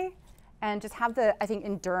personally and just have the, I think,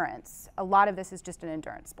 endurance. A lot of this is just an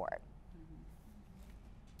endurance sport.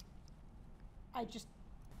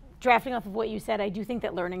 Drafting off of what you said, I do think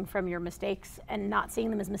that learning from your mistakes and not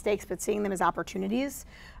seeing them as mistakes, but seeing them as opportunities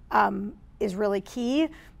is really key,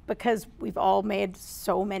 because we've all made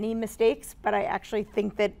so many mistakes, but I actually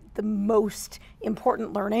think that the most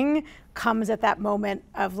important learning comes at that moment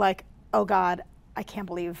of like, oh God, I can't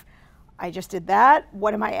believe I just did that.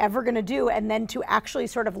 What am I ever gonna do? And then to actually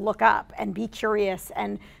sort of look up and be curious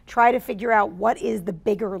and try to figure out what is the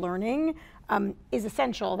bigger learning is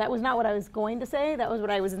essential. That was not what I was going to say. That was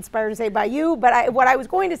what I was inspired to say by you. But what I was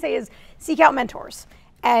going to say is seek out mentors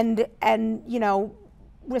and you know,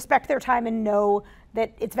 respect their time and know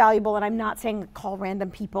that it's valuable. And I'm not saying call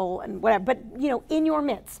random people and whatever, but you know, in your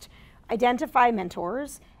midst, identify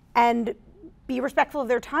mentors and be respectful of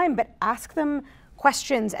their time, but ask them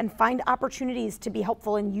questions and find opportunities to be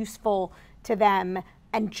helpful and useful to them,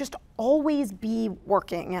 and just always be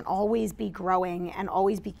working and always be growing and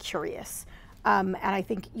always be curious. And I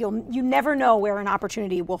think you never know where an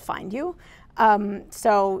opportunity will find you.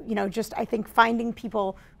 So you know, just I think finding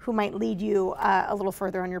people who might lead you a little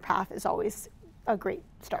further on your path is always a great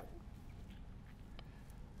start.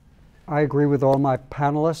 I agree with all my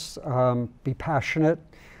panelists. Be passionate,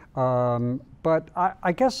 but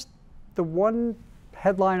I guess the one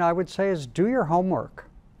headline I would say is do your homework,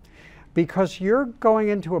 because you're going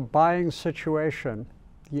into a buying situation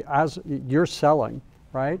as you're selling,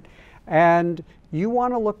 right? And you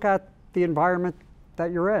want to look at the environment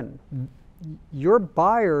that you're in. Your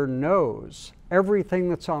buyer knows everything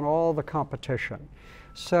that's on all the competition.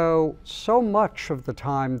 So much of the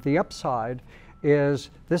time, the upside is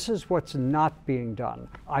this is what's not being done.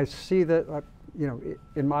 I see that, you know,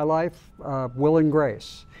 in my life, Will and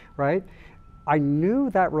Grace, right? I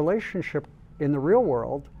knew that relationship in the real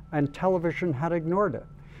world, and television had ignored it.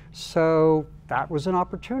 So that was an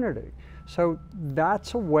opportunity. So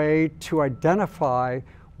that's a way to identify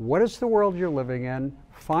what is the world you're living in,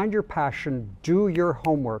 find your passion, do your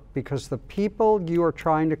homework, because the people you are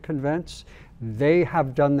trying to convince, they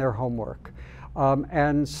have done their homework.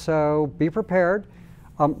 And so be prepared,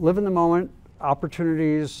 live in the moment.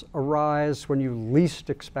 Opportunities arise when you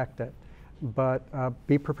least expect it, but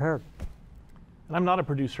be prepared. And I'm not a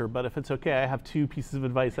producer, but if it's okay, I have two pieces of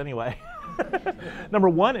advice anyway. Number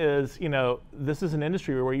one is, you know, this is an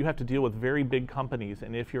industry where you have to deal with very big companies,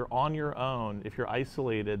 and if you're on your own, if you're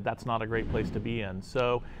isolated, that's not a great place to be in.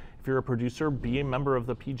 So if you're a producer, be a member of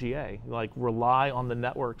the PGA. Like, rely on the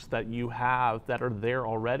networks that you have that are there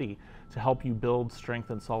already to help you build strength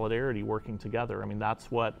and solidarity working together. I mean,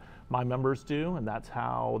 that's what my members do, and that's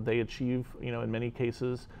how they achieve, you know, in many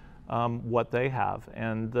cases, what they have.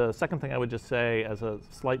 And the second thing I would just say as a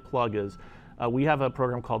slight plug is we have a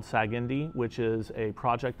program called SAG Indie, which is a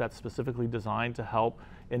project that's specifically designed to help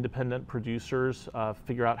independent producers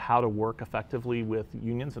figure out how to work effectively with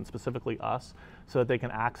unions, and specifically us, so that they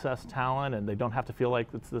can access talent and they don't have to feel like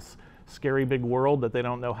it's this scary big world that they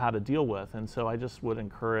don't know how to deal with. And so I just would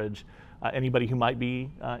encourage anybody who might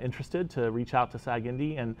be interested to reach out to SAG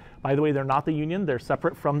Indie. And by the way, they're not the union, they're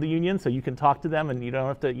separate from the union, so you can talk to them and you don't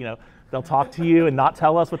have to, you know, they'll talk to you and not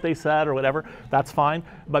tell us what they said or whatever, that's fine.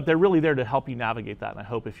 But they're really there to help you navigate that. And I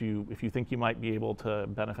hope if you think you might be able to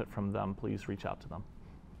benefit from them, please reach out to them.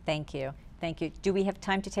 Thank you. Thank you. Do we have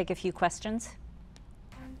time to take a few questions?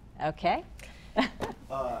 Okay.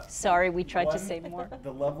 Sorry, we tried to say more.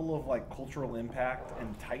 The level of like cultural impact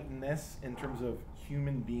and tightness in terms of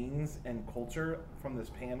human beings and culture from this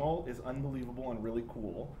panel is unbelievable and really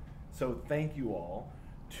cool. So thank you all.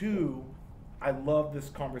 2, I love this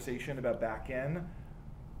conversation about back end.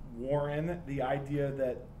 Warren, the idea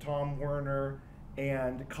that Tom Werner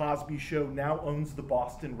and Cosby Show now owns the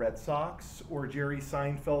Boston Red Sox, or Jerry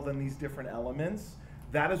Seinfeld and these different elements,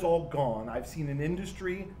 that is all gone. I've seen an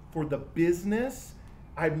industry for the business.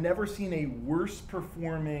 I've never seen a worse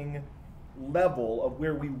performing level of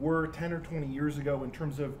where we were 10 or 20 years ago in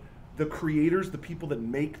terms of the creators, the people that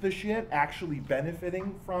make the shit, actually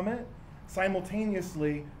benefiting from it.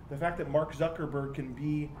 Simultaneously, the fact that Mark Zuckerberg can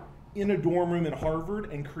be in a dorm room in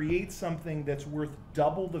Harvard and create something that's worth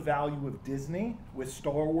double the value of Disney with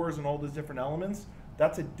Star Wars and all those different elements,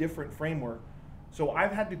 that's a different framework. So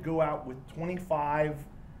I've had to go out with 25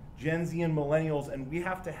 Gen Z and millennials, and we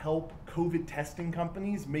have to help COVID testing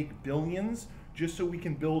companies make billions just so we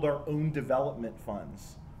can build our own development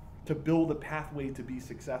funds to build a pathway to be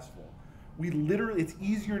successful. It's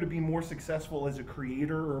easier to be more successful as a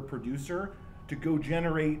creator or a producer to go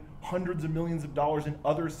generate hundreds of millions of dollars in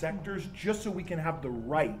other sectors just so we can have the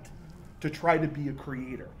right to try to be a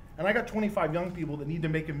creator. And I got 25 young people that need to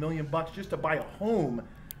make $1 million just to buy a home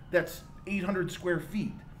that's 800 square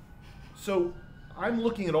feet. So I'm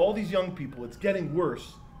looking at all these young people. It's getting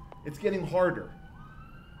worse. It's getting harder.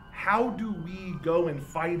 How do we go and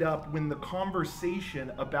fight up when the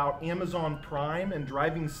conversation about Amazon Prime and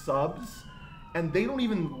driving subs, and they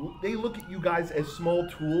look at you guys as small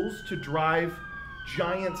tools to drive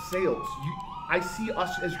giant sales. I see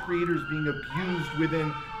us as creators being abused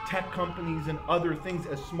within tech companies and other things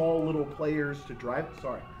as small little players to drive.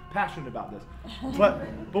 Sorry, passionate about this. But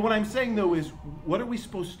what I'm saying though is, what are we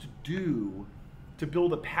supposed to do to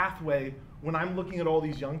build a pathway when I'm looking at all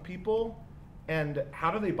these young people, and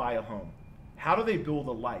how do they buy a home? How do they build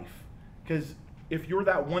a life? Because if you're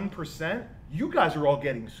that 1%, you guys are all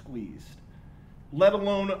getting squeezed, let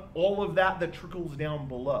alone all of that trickles down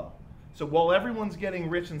below. So while everyone's getting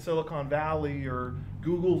rich in Silicon Valley, or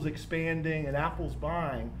Google's expanding and Apple's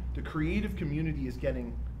buying, the creative community is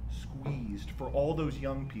getting squeezed for all those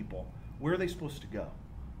young people. Where are they supposed to go?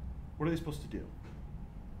 What are they supposed to do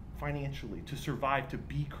financially to survive, to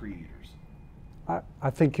be creators? I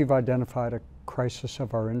think you've identified a crisis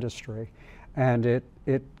of our industry, and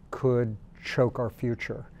it could choke our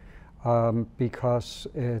future, because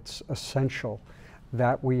it's essential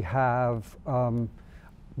that we have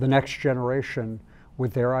the next generation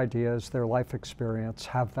with their ideas, their life experience,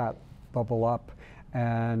 have that bubble up,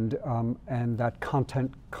 and that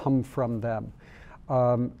content come from them.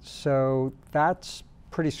 So that's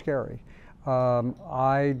pretty scary.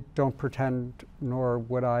 I don't pretend, nor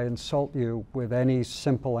would I insult you with any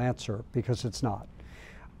simple answer, because it's not.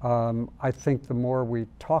 I think the more we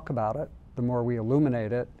talk about it, the more we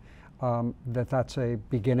illuminate it, that's a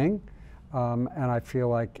beginning, and I feel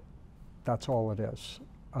like that's all it is,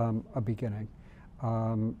 a beginning.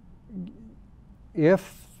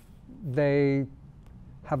 If they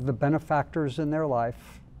have the benefactors in their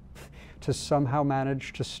life to somehow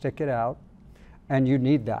manage to stick it out, and you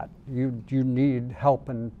need that. You need help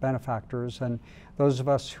and benefactors, and those of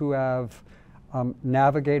us who have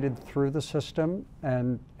navigated through the system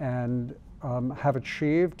and have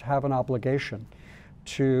achieved, have an obligation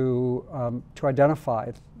to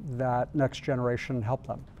identify that next generation and help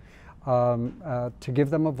them, to give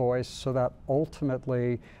them a voice so that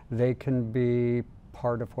ultimately they can be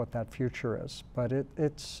part of what that future is. But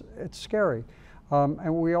it's scary,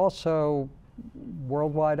 and we also,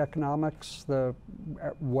 worldwide economics,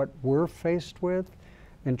 what we're faced with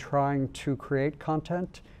in trying to create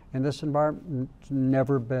content in this environment,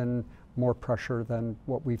 never been more pressure than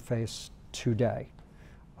what we face today.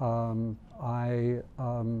 I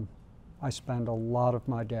spend a lot of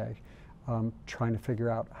my day trying to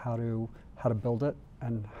figure out how to build it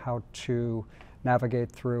and how to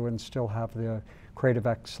navigate through and still have the creative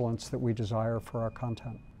excellence that we desire for our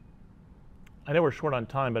content. I know we're short on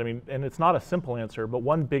time, but I mean, and it's not a simple answer, but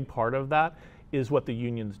one big part of that is what the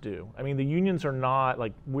unions do. I mean, the unions are not,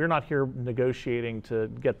 like, we're not here negotiating to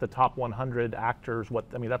get the top 100 actors,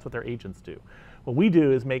 that's what their agents do. What we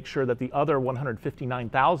do is make sure that the other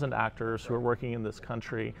 159,000 actors who are working in this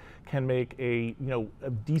country can make a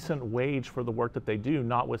decent wage for the work that they do,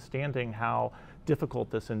 notwithstanding how difficult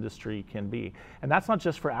this industry can be. And that's not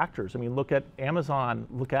just for actors. I mean, look at Amazon,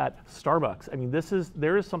 look at Starbucks. I mean,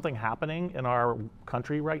 there is something happening in our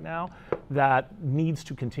country right now that needs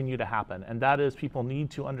to continue to happen. And that is, people need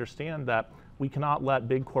to understand that We cannot let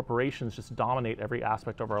big corporations just dominate every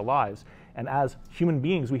aspect of our lives. And as human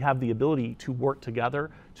beings, we have the ability to work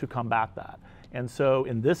together to combat that. And so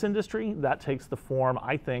in this industry, that takes the form,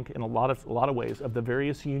 I think, in a lot of ways, of the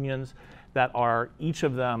various unions that are each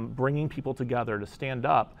of them bringing people together to stand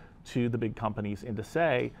up to the big companies and to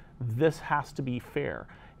say, this has to be fair.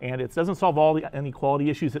 And it doesn't solve all the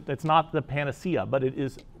inequality issues. It's not the panacea, but it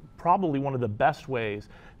is probably one of the best ways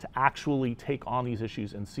to actually take on these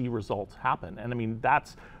issues and see results happen. And I mean,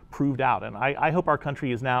 that's proved out. And I hope our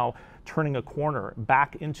country is now turning a corner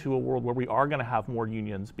back into a world where we are going to have more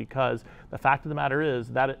unions, because the fact of the matter is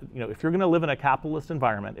that, you know, if you're going to live in a capitalist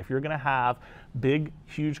environment, if you're going to have big,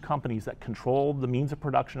 huge companies that control the means of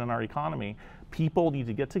production in our economy, people need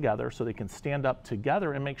to get together so they can stand up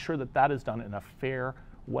together and make sure that that is done in a fair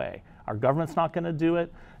way. Our government's not going to do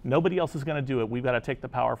it. Nobody else is going to do it. We've got to take the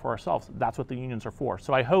power for ourselves. That's what the unions are for.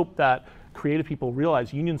 So I hope that creative people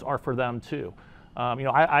realize unions are for them too. You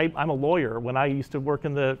know, I'm a lawyer. When I used to work for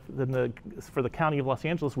the county of Los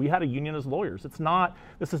Angeles, we had a union as lawyers.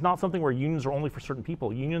 This is not something where unions are only for certain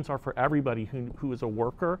people. Unions are for everybody who is a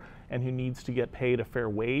worker and who needs to get paid a fair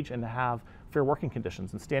wage and to have fair working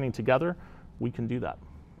conditions. And standing together, we can do that.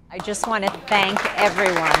 I just want to thank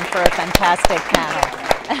everyone for a fantastic panel.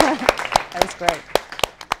 That was great.